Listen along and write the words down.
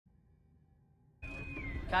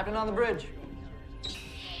Captain on the bridge.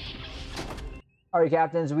 All right,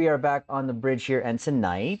 captains, we are back on the bridge here, and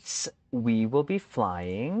tonight we will be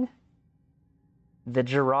flying the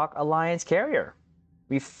Jarok Alliance carrier.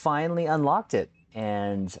 We finally unlocked it,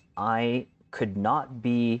 and I could not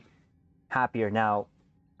be happier. Now,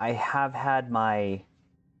 I have had my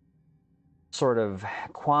sort of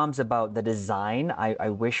qualms about the design. I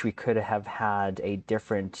wish we could have had a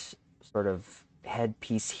different sort of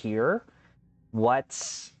headpiece here.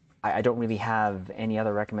 I don't really have any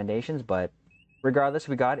other recommendations, but regardless,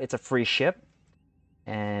 it's a free ship,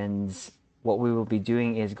 and what we will be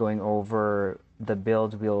doing is going over the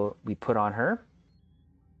build we put on her.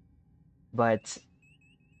 But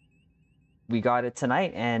we got it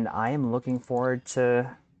tonight, and I am looking forward to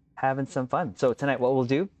having some fun. So tonight, what we'll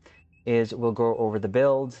do is we'll go over the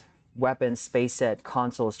build, weapons, space set,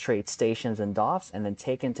 consoles, traits, stations, and DOFs, and then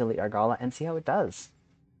take into the Argala and see how it does.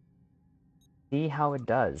 See how it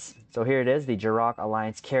does. So here it is, the Jarok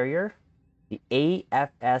Alliance carrier, the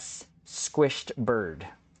AFS Squished Bird.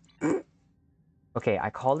 Okay, I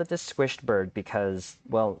called it the Squished Bird because,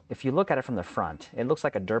 well, if you look at it from the front, it looks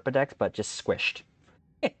like a Derpadex, but just squished.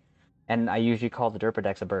 And I usually call the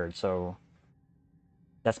Derpadex a bird, so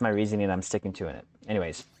that's my reasoning, and I'm sticking to it.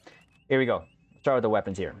 Anyways, here we go. Start with the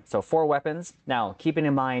weapons here. So 4 weapons. Now, keeping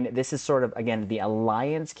in mind, this is sort of, again, the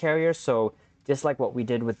Alliance carrier, so just like what we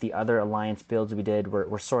did with the other Alliance builds we did,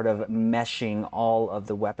 we're sort of meshing all of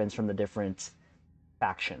the weapons from the different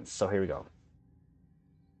factions. So here we go.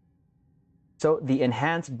 So the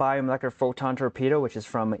Enhanced Biomolecular Photon Torpedo, which is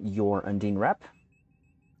from your Undine rep.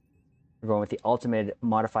 We're going with the Ultimate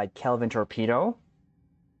Modified Kelvin Torpedo.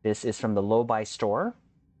 This is from the Low-Buy store.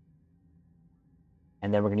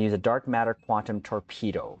 And then we're going to use a Dark Matter Quantum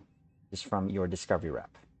Torpedo. This is from your Discovery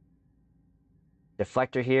rep.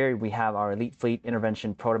 Deflector here, we have our Elite Fleet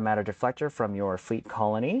Intervention Protomatter Deflector from your Fleet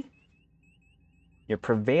Colony. Your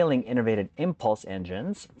Prevailing Innovative Impulse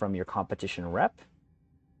Engines from your Competition rep.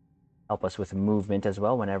 Help us with movement as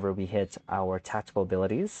well whenever we hit our tactical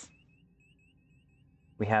abilities.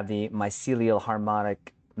 We have the Mycelial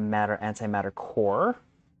Harmonic Matter Antimatter Core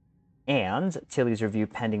and Tilly's Review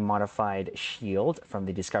Pending Modified Shield from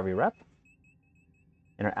the Discovery rep.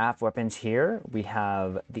 In our aft weapons here, we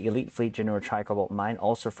have the Elite Fleet Genoa Tricobalt Mine,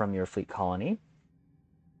 also from your Fleet Colony.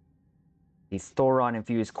 The Thoron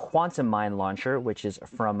Infused Quantum Mine Launcher, which is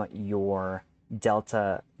from your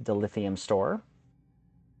Delta Dilithium store.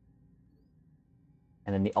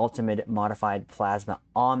 And then the Ultimate Modified Plasma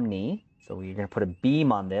Omni. So you're going to put a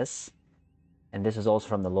beam on this. And this is also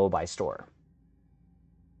from the Low-Buy store.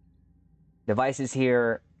 Devices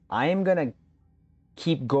here, I am going to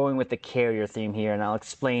keep going with the carrier theme here, and I'll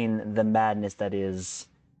explain the madness that is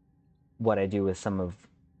what I do with some of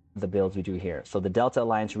the builds we do here. So the Delta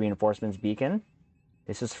Alliance Reinforcements Beacon.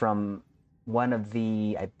 This is from one of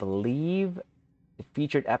the, I believe,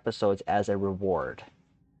 featured episodes as a reward.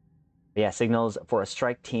 Yeah, signals for a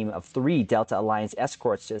strike team of 3 Delta Alliance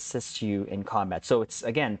escorts to assist you in combat. So it's,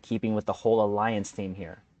 again, keeping with the whole Alliance theme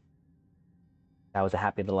here. That was a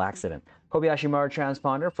happy little accident. Kobayashi Maru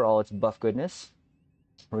Transponder for all its buff goodness.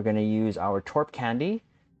 We're going to use our Torp Candy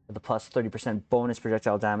with the plus 30% bonus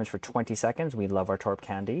projectile damage for 20 seconds. We love our Torp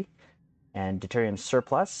Candy. And Deuterium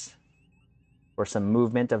Surplus for some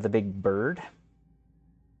movement of the big bird.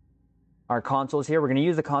 Our consoles here, we're going to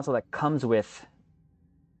use the console that comes with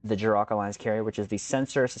the Jarok Alliance carrier, which is the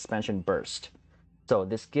Sensor Suspension Burst. So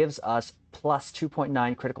this gives us plus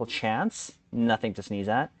 2.9 critical chance, nothing to sneeze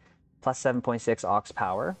at, plus 7.6 aux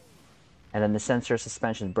power, and then the Sensor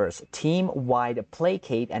Suspension Burst. Team-wide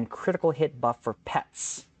placate and critical hit buff for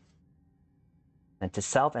pets. And to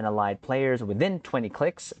self and allied players within 20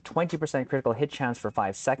 clicks, 20% critical hit chance for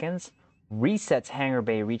 5 seconds, resets Hangar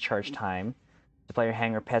Bay recharge time, to player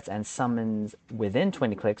hangar pets and summons within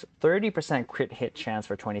 20 clicks, 30% crit hit chance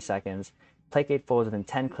for 20 seconds, placate foes within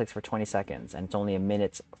 10 clicks for 20 seconds, and it's only a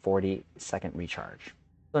minute 40-second recharge.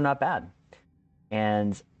 So not bad.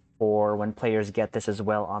 And for when players get this as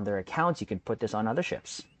well on their accounts, you can put this on other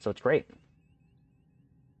ships. So it's great.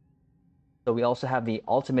 So we also have the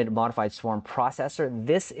Ultimate Modified Swarm Processor.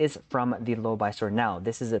 This is from the Low-Buy store. Now,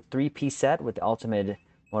 this is a 3-piece set with the Ultimate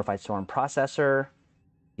Modified Swarm Processor,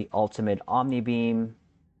 the Ultimate Omni Beam,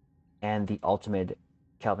 and the Ultimate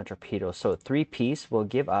Kelvin Torpedo. So 3-piece will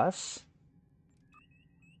give us...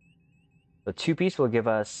 The 2-piece will give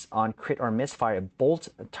us, on crit or misfire, a bolt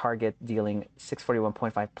target dealing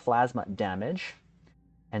 641.5 plasma damage.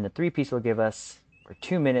 And the 3-piece will give us, for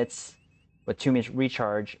 2 minutes, with 2 minutes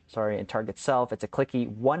recharge, and target self, it's a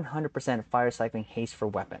clicky 100% fire cycling haste for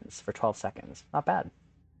weapons for 12 seconds. Not bad.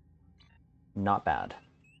 Not bad.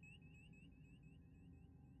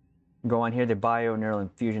 Go on here, the bio-neural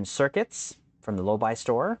infusion circuits from the low-buy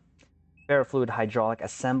store. Ferrofluid hydraulic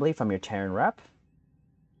assembly from your Terran rep.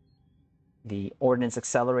 The ordnance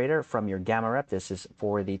accelerator from your gamma rep. This is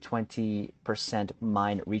for the 20%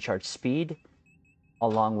 mine recharge speed,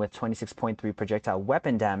 along with 26.3 projectile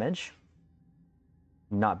weapon damage.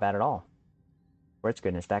 Not bad at all. For its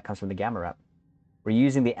goodness, that comes from the gamma rep. We're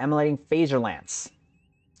using the emulating phaser lance.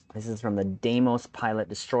 This is from the Deimos pilot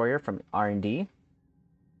destroyer from R&D.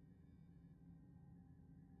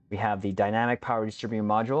 We have the dynamic power distributor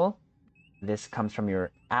module. This comes from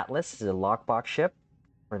your Atlas. This is a lockbox ship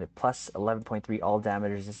for the plus 11.3 all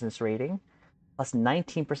damage resistance rating, plus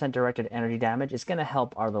 19% directed energy damage. It's going to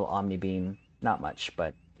help our little Omni Beam. Not much,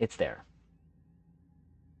 but it's there.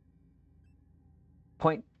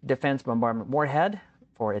 Point defense bombardment warhead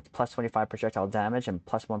for its plus 25 projectile damage and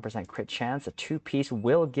plus 1% crit chance. A 2-piece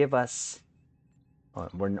will give us...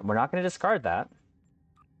 we're not going to discard that.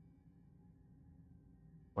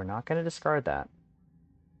 We're not going to discard that.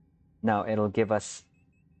 No, it'll give us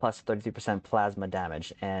plus 33% plasma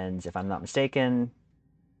damage. And if I'm not mistaken,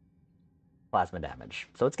 plasma damage.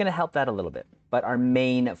 So it's going to help that a little bit. But our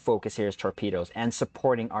main focus here is torpedoes and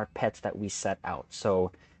supporting our pets that we set out.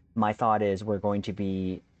 So my thought is we're going to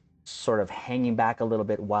be sort of hanging back a little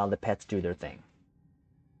bit while the pets do their thing.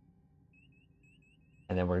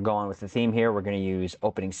 And then we're going with the theme here. We're going to use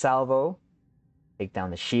opening salvo, take down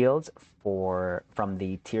the shields from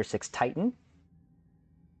the Tier 6 Titan.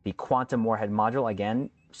 The quantum warhead module,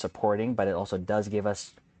 again, supporting, but it also does give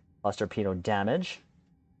us plus torpedo damage.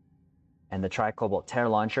 And the Tri-Cobalt Terror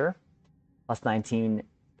Launcher, plus 19%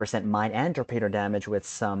 mine and torpedo damage with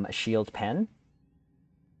some shield pen.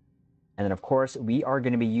 And then, of course, we are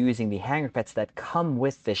going to be using the hangar pets that come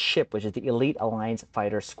with this ship, which is the Elite Alliance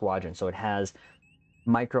Fighter Squadron. So it has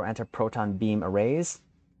micro antiproton beam arrays,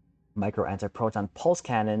 micro antiproton pulse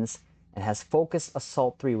cannons, and has Focus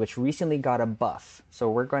Assault 3, which recently got a buff. So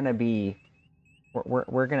we're going to be...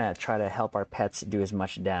 We're going to try to help our pets do as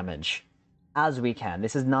much damage as we can.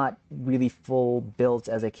 This is not really full built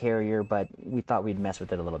as a carrier, but we thought we'd mess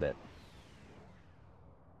with it a little bit.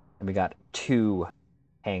 And we got 2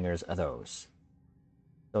 hangars of those.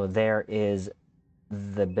 So there is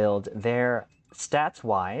the build there.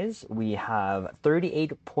 Stats-wise, we have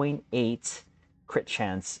 38.8 crit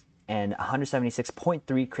chance and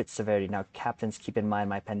 176.3 crit severity. Now, captains, keep in mind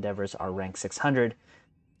my Pendevers are rank 600,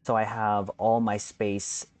 so I have all my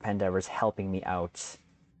space Pendevers helping me out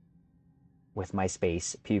with my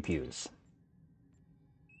space pew-pews.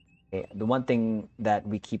 Okay, the one thing that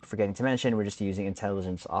we keep forgetting to mention, we're just using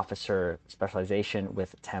intelligence officer specialization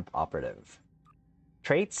with temp operative.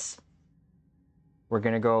 Traits, we're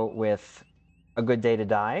going to go with a good day to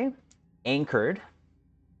die, anchored,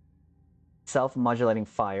 self-modulating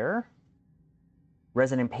fire,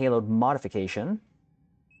 resonant payload modification,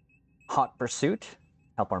 hot pursuit,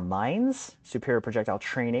 help our mines, superior projectile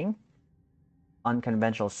training,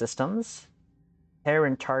 unconventional systems,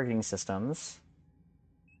 Terran targeting systems,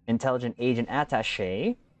 intelligent agent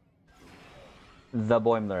attaché, the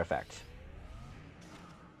Boimler effect.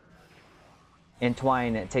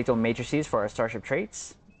 Entwine tactile matrices for our starship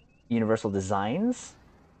traits, universal designs,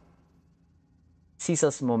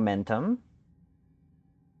 ceaseless momentum.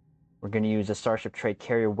 We're going to use a starship trait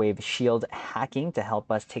carrier wave shield hacking to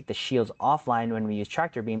help us take the shields offline when we use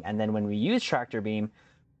tractor beam, and then when we use tractor beam,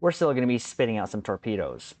 we're still going to be spitting out some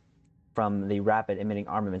torpedoes from the rapid emitting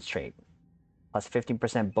armaments trait. Plus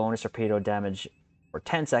 15% bonus torpedo damage for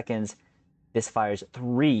 10 seconds. This fires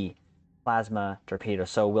 3 plasma torpedoes.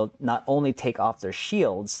 So we'll not only take off their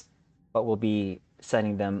shields, but we'll be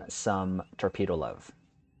sending them some torpedo love.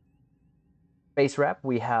 Base rep,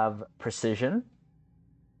 we have precision,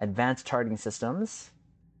 advanced targeting systems,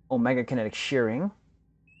 omega kinetic shearing,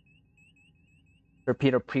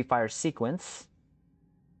 torpedo pre-fire sequence,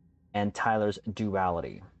 and Tyler's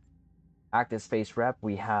duality. Active space rep,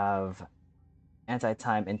 we have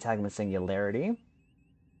anti-time entanglement singularity,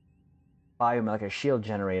 biomolecular shield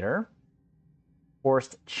generator,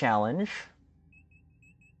 forced challenge,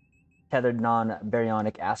 tethered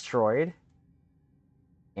non-baryonic asteroid,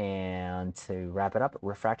 and to wrap it up,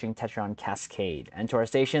 refracting tetron cascade. And to our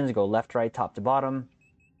stations, go left, right, top to bottom.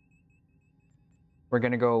 We're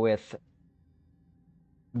going to go with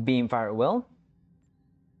beam fire at will,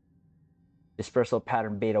 dispersal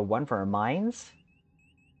pattern beta 1 for our mines,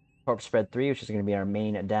 corpse spread 3, which is going to be our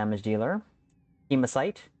main damage dealer,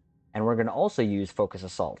 hemocyte, and we're going to also use focus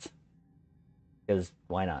assault, because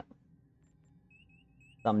why not?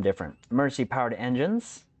 Something different. Emergency powered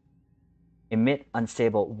engines, emit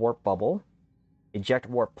unstable warp bubble, eject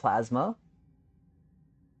warp plasma,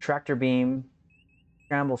 tractor beam,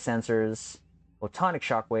 scramble sensors, photonic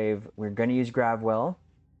shockwave. We're going to use Gravwell.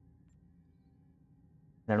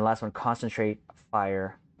 Then the last one, concentrate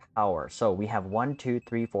fire power. So we have 1, 2,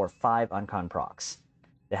 3, 4, 5 uncon procs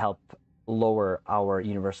to help lower our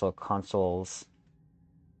universal consoles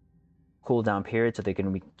cooldown period so they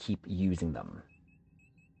can keep using them.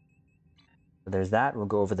 So there's that. We'll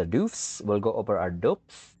go over the doofs. We'll go over our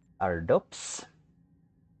dopes.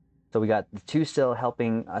 So we got the 2 still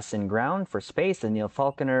helping us in ground for space. The Neil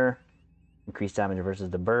Falconer, increased damage versus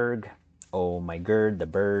the Berg. Oh my god, the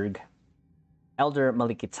Berg. Elder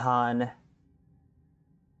Malikitan,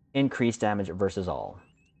 increased damage versus all.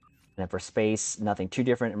 And then for space, nothing too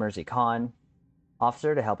different. Emergency Con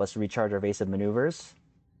Officer to help us recharge our evasive maneuvers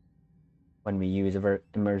when we use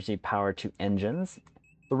emergency power to engines.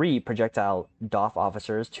 3 projectile DOF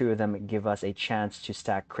officers. 2 of them give us a chance to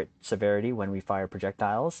stack crit severity when we fire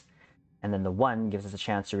projectiles. And then the 1 gives us a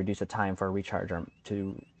chance to reduce the time for a recharge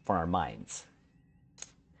for our mines.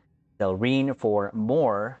 Delreen for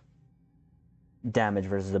more damage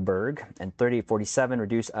versus the Berg. And 3047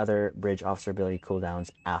 reduce other bridge officer ability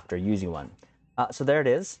cooldowns after using one. So there it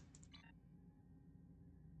is.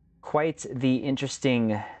 Quite the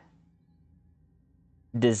interesting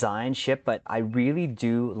design ship, but I really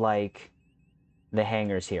do like the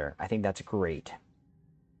hangars here. I think that's great.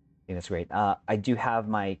 I do have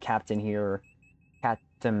my captain here,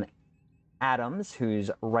 Captain Adams, who's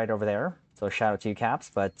right over there. So shout out to you, Caps.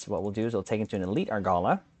 But what we'll do is we'll take him to an elite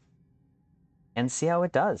Argala and see how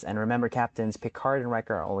it does. And remember, captains Picard and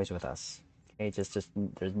Riker are always with us. Okay, just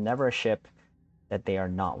there's never a ship that they are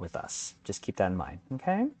not with us. Just keep that in mind.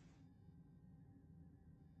 Okay.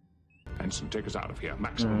 Ensign, take us out of here.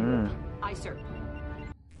 Maximum warp. Aye, sir.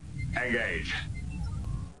 Engage.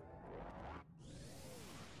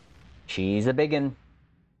 She's a biggin.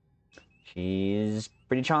 She's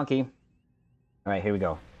pretty chonky. All right, here we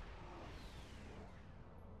go.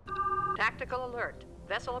 Tactical alert.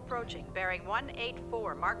 Vessel approaching, bearing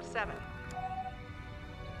 184, Mark 7.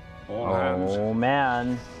 All hands. Oh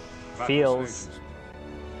man, feels.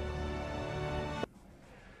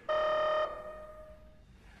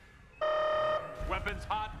 Weapons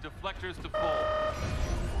hot, deflectors to full.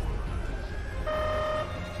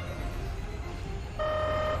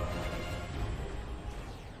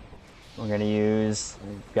 We're gonna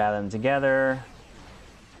gather them together.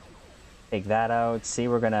 Take that out. See,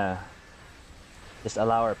 we're gonna just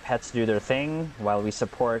allow our pets to do their thing while we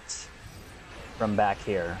support from back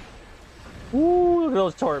here. Ooh, look at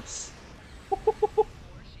those torps.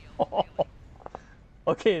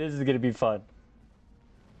 Okay, this is gonna be fun.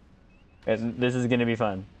 This is gonna be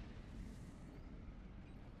fun.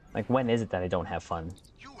 Like, when is it that I don't have fun?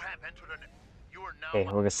 Okay,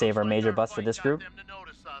 we're gonna save our major bus for this group.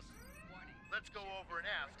 Let's go over and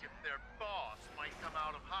ask if their boss might come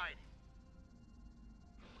out of hiding.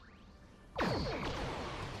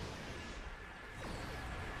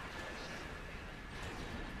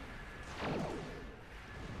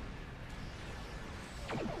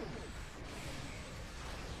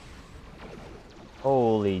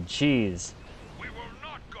 Holy jeez. We will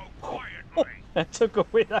not go quietly. That took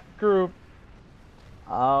away that group.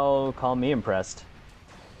 Oh, call me impressed.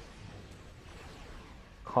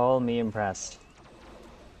 Call me impressed.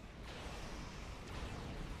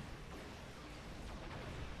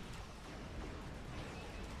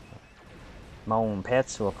 Moan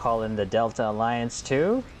Pets will call in the Delta Alliance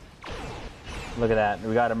too. Look at that.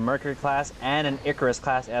 We got a Mercury class and an Icarus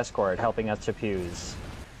class escort helping us to pewz.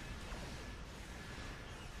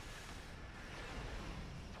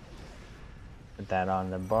 Put that on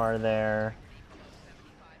the bar there.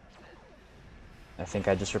 I think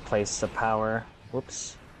I just replaced the power.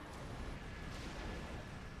 Whoops.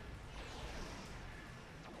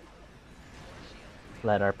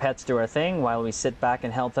 Let our pets do our thing while we sit back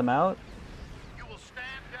and help them out. You will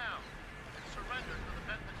stand down and surrender to the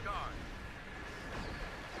Benton Guard.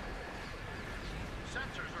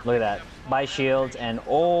 Sensors are Look at that. Buy shields and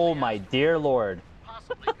oh my dear lord.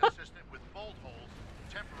 possibly consistent with bolt holes,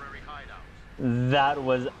 temporary hideouts. That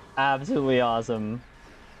was absolutely awesome.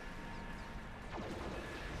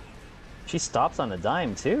 She stops on a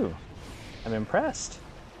dime too. I'm impressed.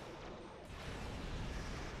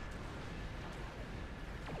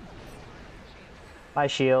 Bye,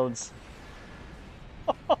 shields.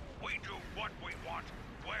 We do what we want,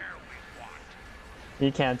 where we want.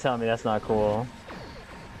 You can't tell me that's not cool.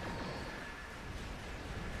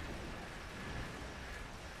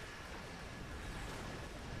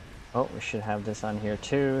 Oh, we should have this on here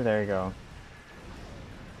too. There you go.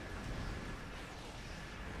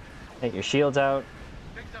 Take your shields out.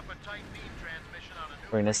 Picked up a tight beam transmission on a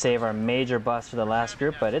We're gonna save our major bus for the last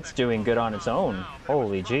group, but it's doing good on its own.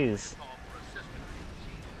 Holy jeez.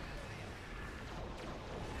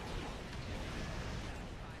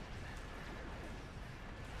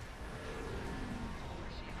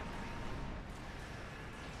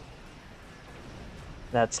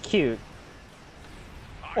 That's cute.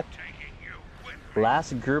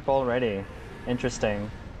 Last group already.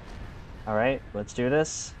 Interesting. Alright, let's do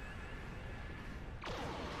this.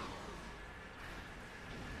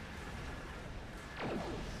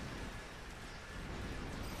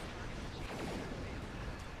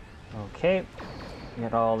 Okay.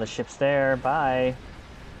 Get all the ships there. Bye.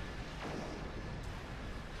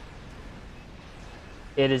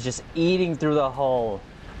 It is just eating through the hull.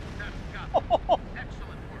 Excellent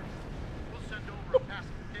work. We'll send over a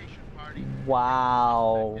pacification party.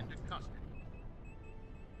 Wow. Into custody.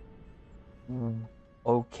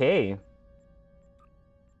 Okay.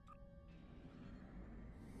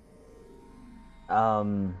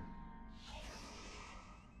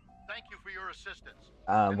 Thank you for your assistance.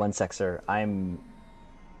 One sec, sir. I'm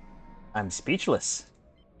speechless.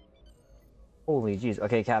 Holy jeez.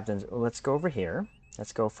 Okay, captains, let's go over here.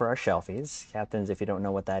 Let's go for our shelfies. Captains, if you don't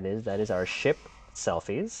know what that is our ship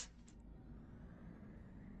selfies.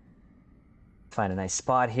 Find a nice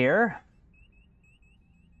spot here.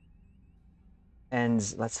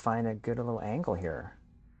 And let's find a good little angle here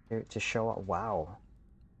to show up. Wow.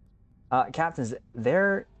 Captains,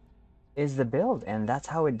 there is the build, and that's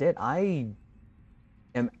how it did. I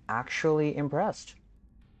am actually impressed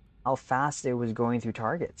how fast it was going through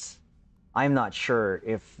targets. I'm not sure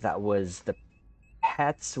if that was the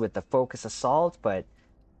pets with the focus assault, but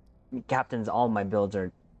captains, all my builds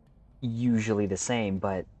are usually the same,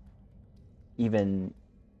 but even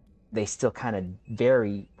they still kind of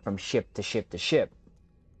vary from ship to ship to ship,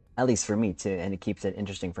 at least for me, and it keeps it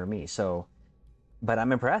interesting for me. So, but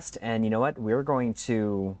I'm impressed, and you know what? We're gonna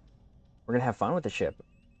have fun with the ship.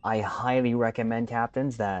 I highly recommend,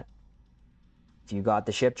 captains, that if you got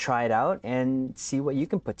the ship, try it out and see what you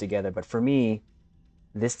can put together. But for me,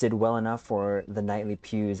 this did well enough for the nightly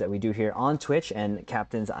pews that we do here on Twitch. And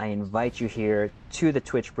captains, I invite you here to the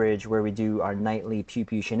Twitch bridge where we do our nightly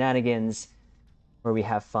pew shenanigans, where we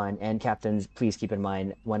have fun. And captains, please keep in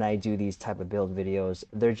mind, when I do these type of build videos,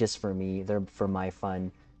 they're just for me. They're for my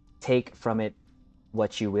fun. Take from it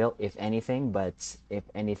what you will, if anything, but if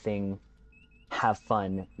anything, have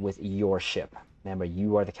fun with your ship. Remember,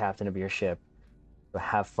 you are the captain of your ship. So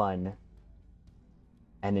have fun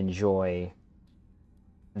and enjoy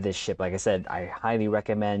this ship. Like I said, I highly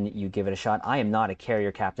recommend you give it a shot. I am not a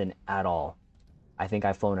carrier captain at all. I think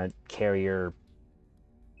I've flown a carrier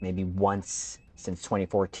maybe once since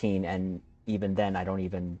 2014, and even then I don't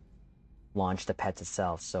even launch the pets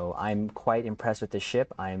itself. So I'm quite impressed with this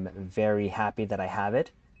ship. I'm very happy that I have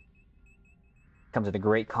it. Comes with a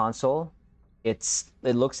great console. It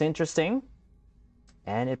looks interesting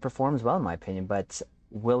and it performs well in my opinion, but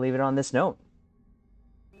we'll leave it on this note.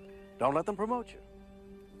 Don't let them promote you.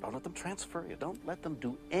 Don't let them transfer you. Don't let them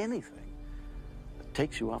do anything that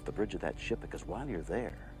takes you off the bridge of that ship, because while you're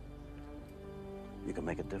there, you can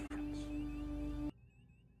make a difference.